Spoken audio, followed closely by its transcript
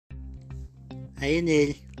Hi,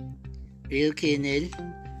 Onel. Are you okay, Onel?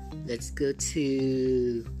 Let's go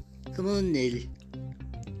to... Come on, Onel.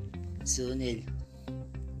 So, Onel,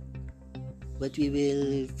 but we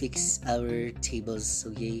will fix our tables,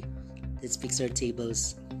 okay? Let's fix our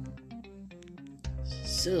tables.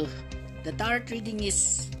 So, the tarot reading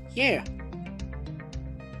is here.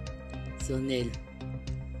 So, Onel.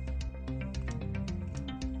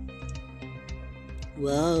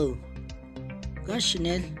 Wow. Gosh,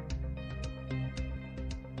 Onel.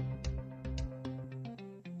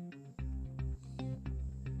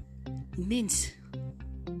 It means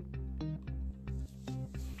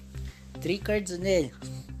 3 cards, Onel.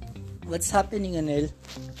 What's happening, Onel?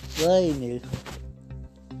 Why, Onel?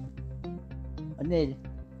 Onel,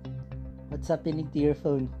 what's happening to your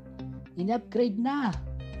phone? In-upgrade na!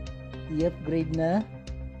 I-upgrade na?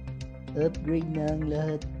 Upgrade na ang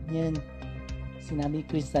lahat yan. Sinami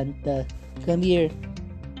ko Santa. Come here.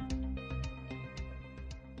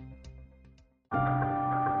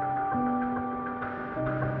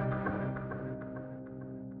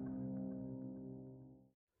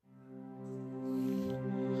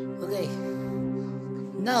 Okay.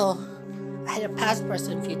 Now, I had a past,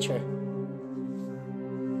 present, future.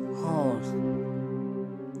 Oh.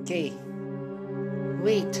 Okay.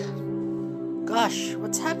 Wait. Gosh,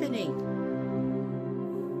 what's happening?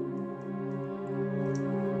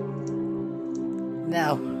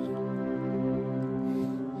 Now,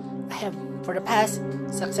 I have, for the past,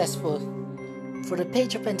 successful. For the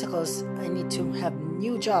Page of Pentacles, I need to have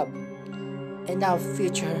new job. And now,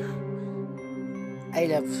 future, I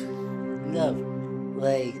love.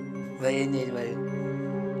 Why? Why?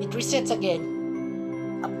 It resets again.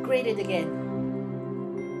 Upgraded again.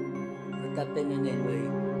 What happened, Onel? Why?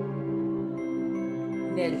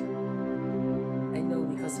 Onel, I know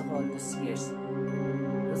because of all those years.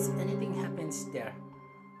 Does anything happens there?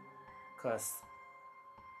 Cause,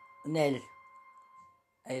 Onel,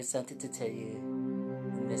 I have something to tell you.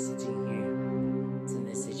 I'm messaging here. It's a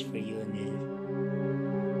message for you, Onel.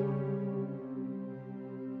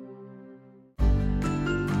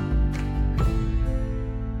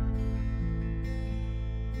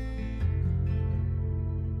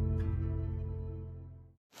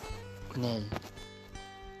 Onel,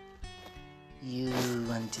 you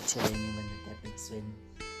want to tell anyone what happens when...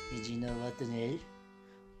 Did you know what, Onel?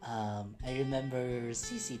 I remember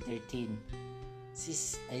CC13.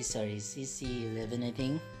 CC11, I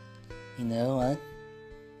think. You know what?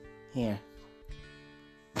 Here.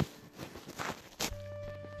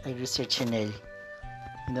 I researched Onel.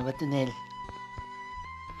 You know what, Onel?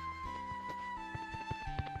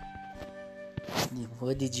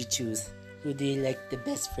 What did you choose? Who do you like the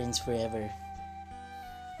best friends forever?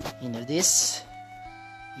 You know this?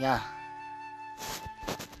 Yeah.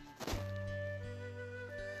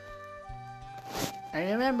 I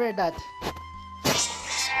remember that.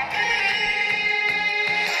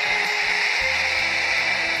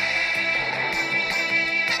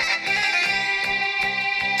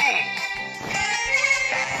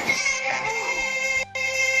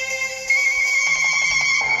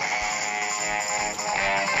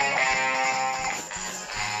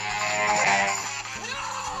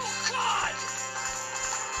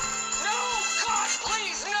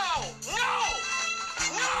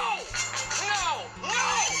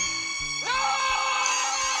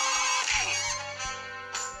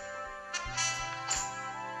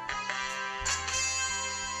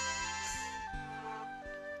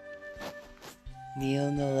 We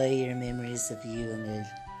all know I hear memories of you, Onel,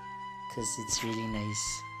 because it's really nice.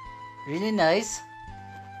 Really nice?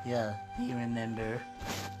 Yeah, you remember.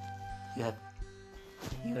 You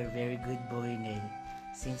are a very good boy, Onel.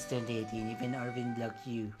 Since 2018, even Arvin blocked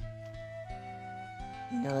you.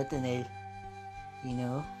 You know what, Onel? You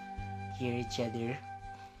know, hear each other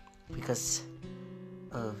because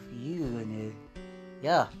of you, Onel.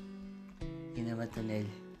 Yeah. You know what, Onel?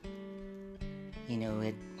 You know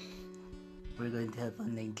what? We're going to have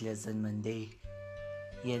online class on Monday.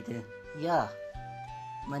 Yeah.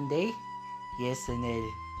 Monday? Yes,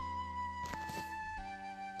 Onel.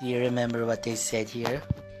 Do you remember what I said here?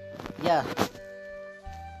 Yeah.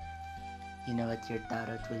 You know what, your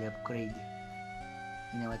tarot will upgrade.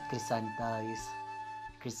 You know what Crisanta is?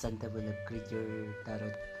 Crisanta will upgrade your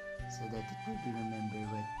tarot so that it will be remember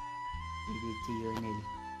what you did to you, Onel.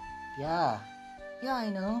 Yeah. Yeah,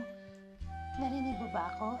 I know. Narinig mo ba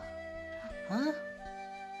ako? Huh?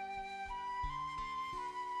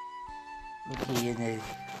 Okay, Onel.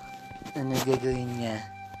 Ano gagawin niya?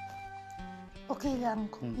 Okay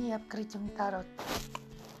lang kung i-upgrade yung tarot.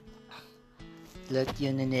 Lahat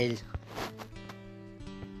yun, Onel.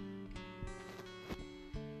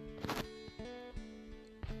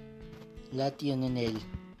 Lahat yun, Onel.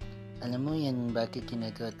 Alam mo yan bakit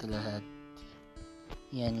ginagawa ito lahat.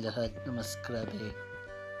 Yan lahat na mas grabe.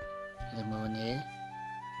 Alam mo, Onel?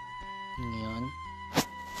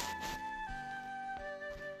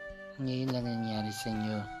 Ngayon lang nangyari sa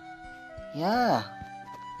inyo. Yeah!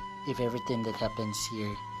 If everything that happens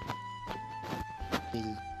here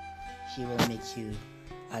he will make you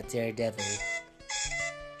a daredevil.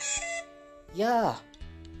 Yeah!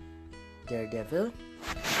 Daredevil?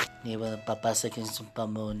 Ngayon papasok yung sumpa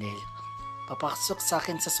mo, Onel. Papasok sa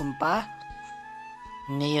akin sa sumpa?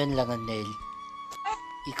 Ngayon lang, Onel.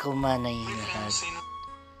 Ikaw man ay lahat.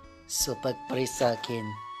 So pag-pray sa akin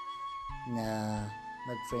na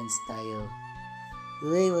mag-friends tayo.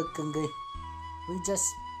 Uy, wag kang Uy,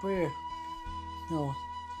 Jasper. No.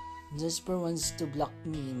 Jasper wants to block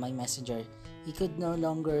me in my messenger. He could no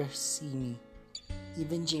longer see me.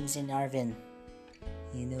 Even James and Arvin.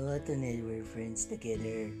 You know what, Onel? We're friends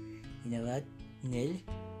together. You know what, Onel?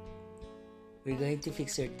 We're going to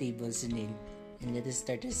fix our tables, Onel. And let us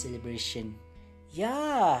start our celebration.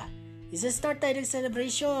 Yeah! It's a start tayo ng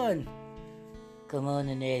celebration! Come on,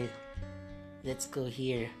 Onel. Let's go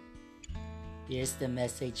here. Here's the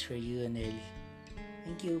message for you, Onel.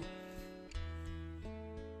 Thank you.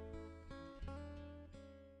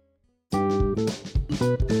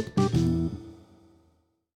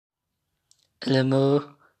 Alam mo,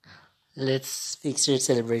 let's fix your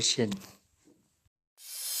celebration.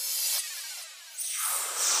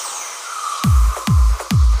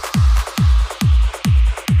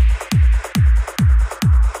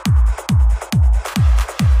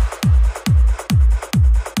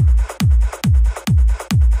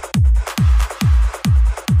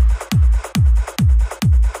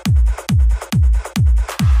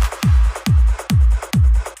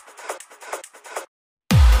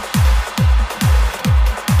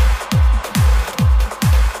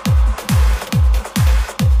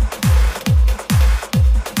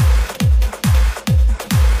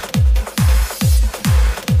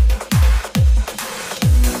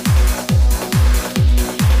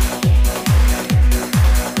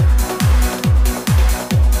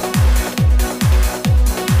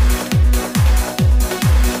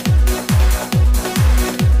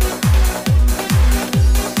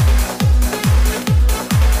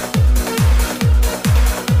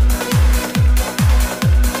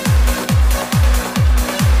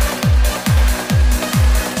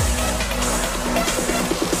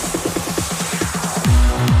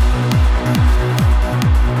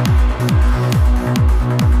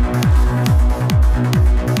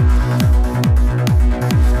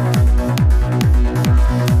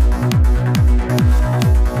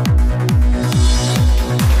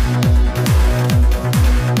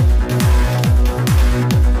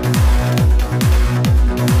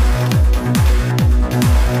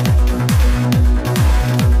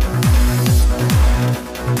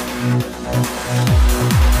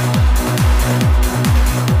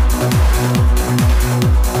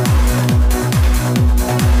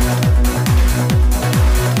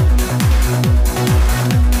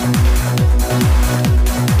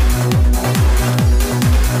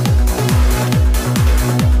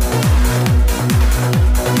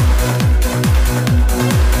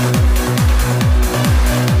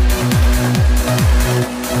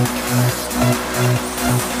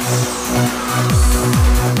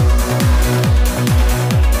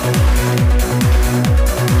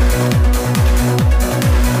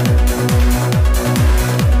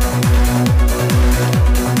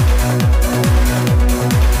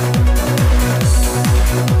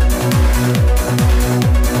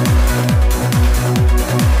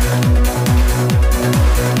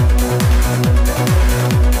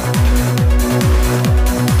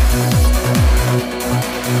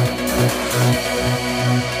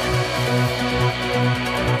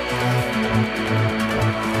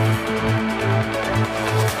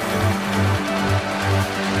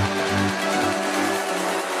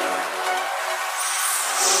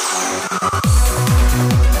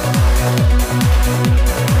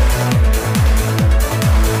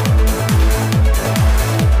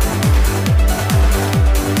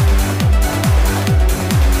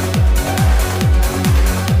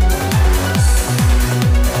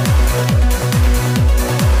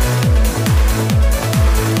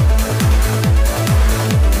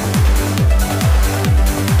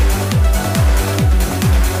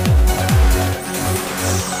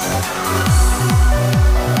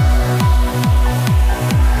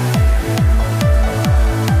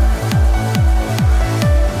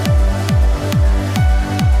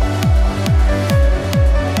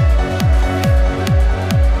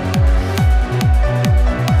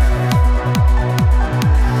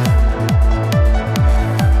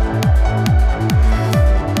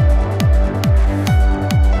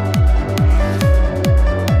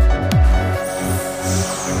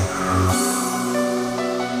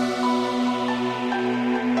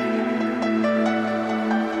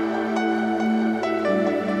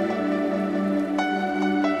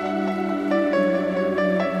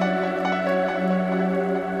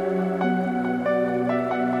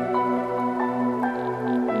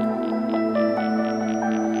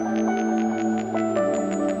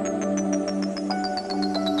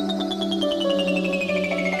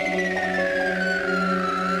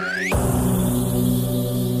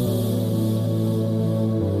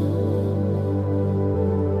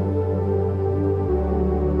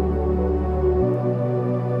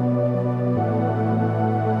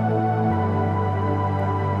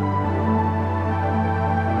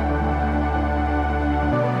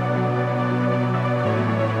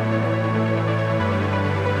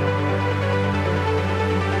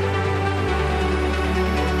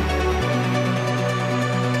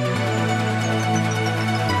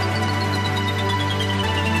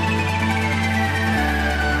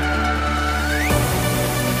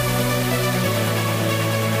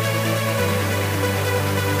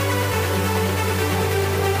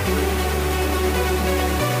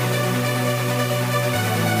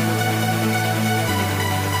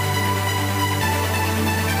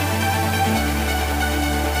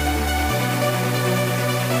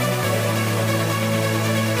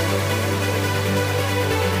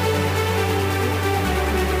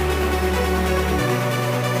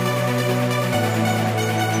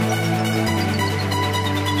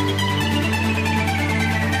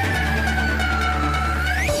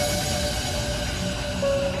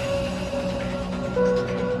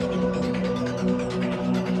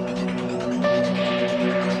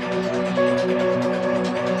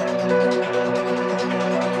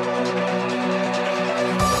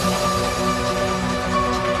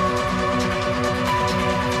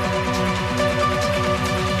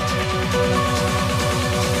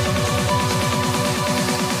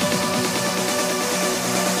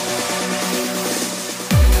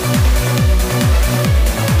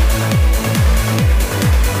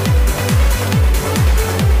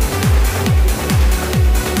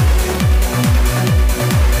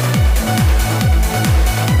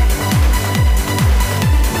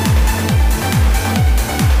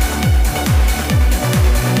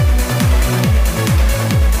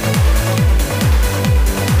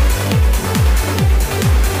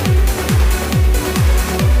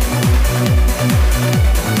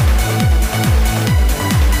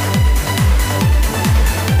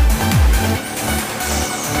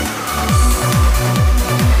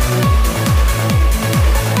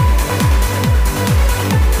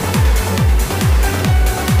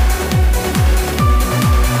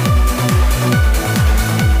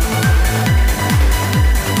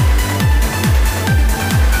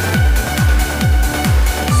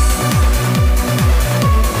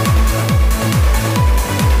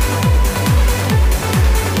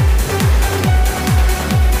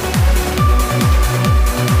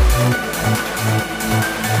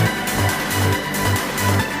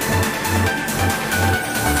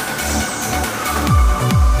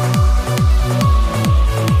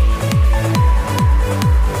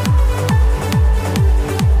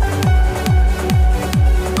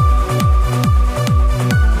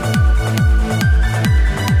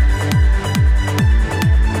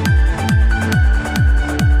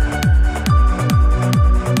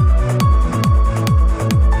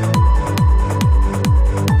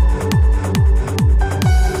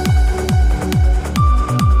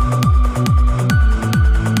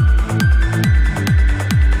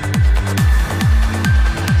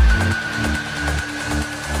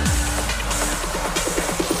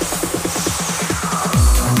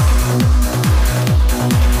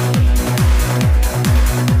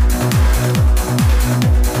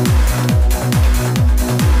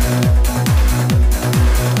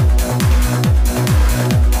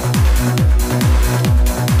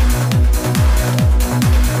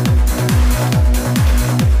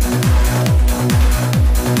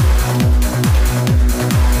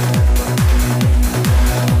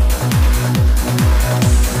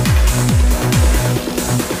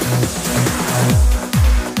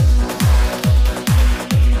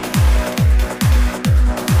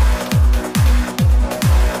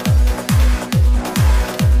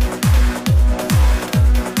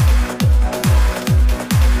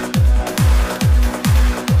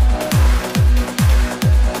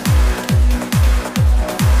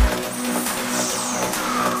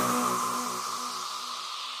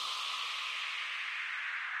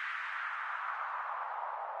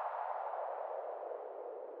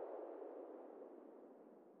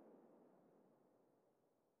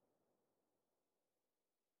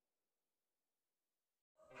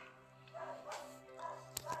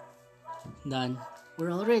 Done. We're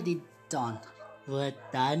already done. What?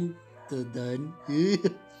 Done? To done?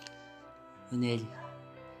 Onel.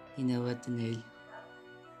 You know what, Onel?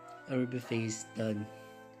 Our buffet is done.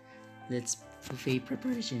 Let's buffet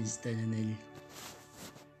preparations done, Onel.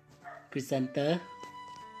 Crisanta?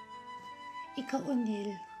 Ikaw,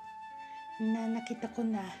 Onel, na nakita ko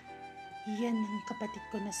na yan ang kapatid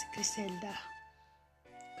ko na si Criselda.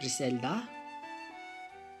 Criselda?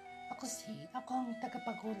 Ako ang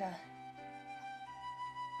tagapagula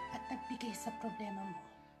at nagbigay sa problema mo.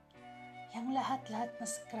 Yang lahat-lahat na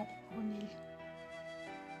scrap, Onel.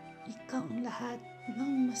 Ikaw ang lahat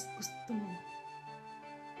ng mas gusto mo.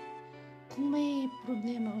 Kung may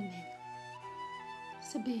problema, Onel,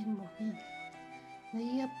 sabihin mo, Onel, na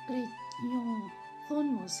i-upgrade yung phone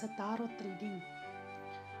mo sa tarot reading.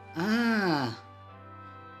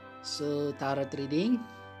 So tarot reading?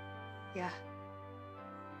 Yeah.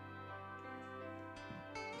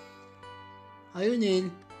 Hi, Onel.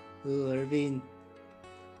 Oh, Arvin.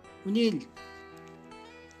 Onel,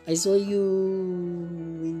 I saw you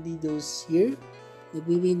windy those here.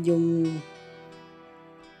 Nagwiwind yung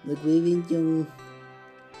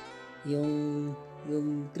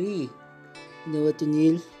tree. You know what,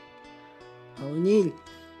 Onel? Onel,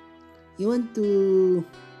 you want to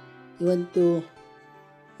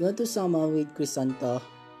somehow with Crisanta?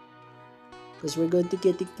 Because we're going to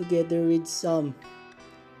get it together with some.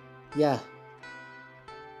 Yeah.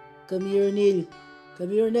 Come here, Onel.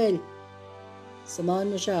 Samahan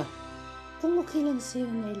mo siya. Kung okay lang sa'yo,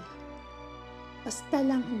 Onel, basta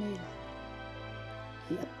lang, Onel,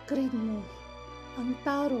 i-upgrade mo ang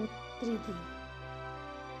tarot reading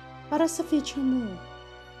para sa future mo.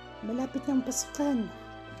 Malapit ng pasukan.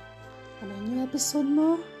 Ano yung episode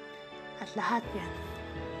mo? At lahat yan.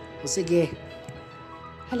 O sige.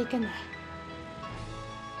 Halika na.